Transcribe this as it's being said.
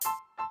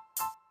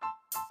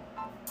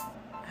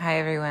Hi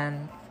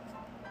everyone.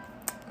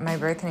 My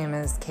birth name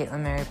is Caitlin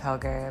Mary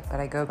Pelger, but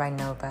I go by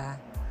Nova.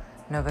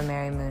 Nova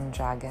Mary Moon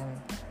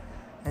Dragon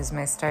is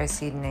my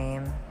starseed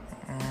name,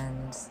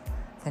 and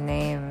the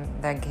name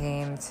that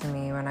came to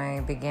me when I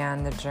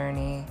began the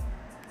journey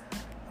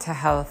to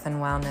health and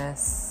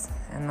wellness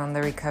and on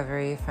the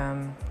recovery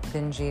from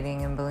binge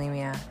eating and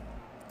bulimia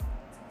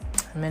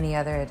and many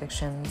other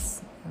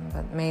addictions,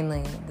 but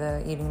mainly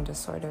the eating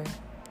disorder.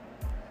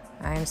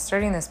 I'm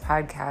starting this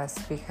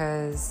podcast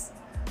because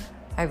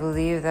I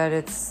believe that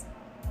it's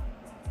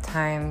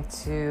time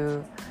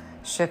to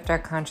shift our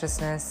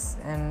consciousness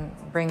and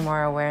bring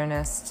more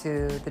awareness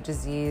to the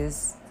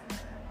disease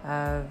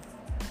of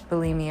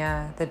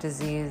bulimia, the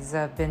disease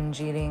of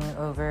binge eating,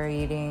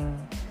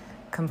 overeating,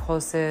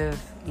 compulsive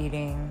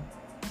eating.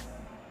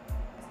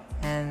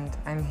 And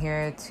I'm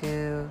here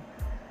to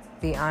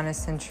be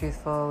honest and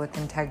truthful with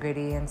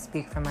integrity and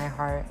speak from my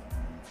heart.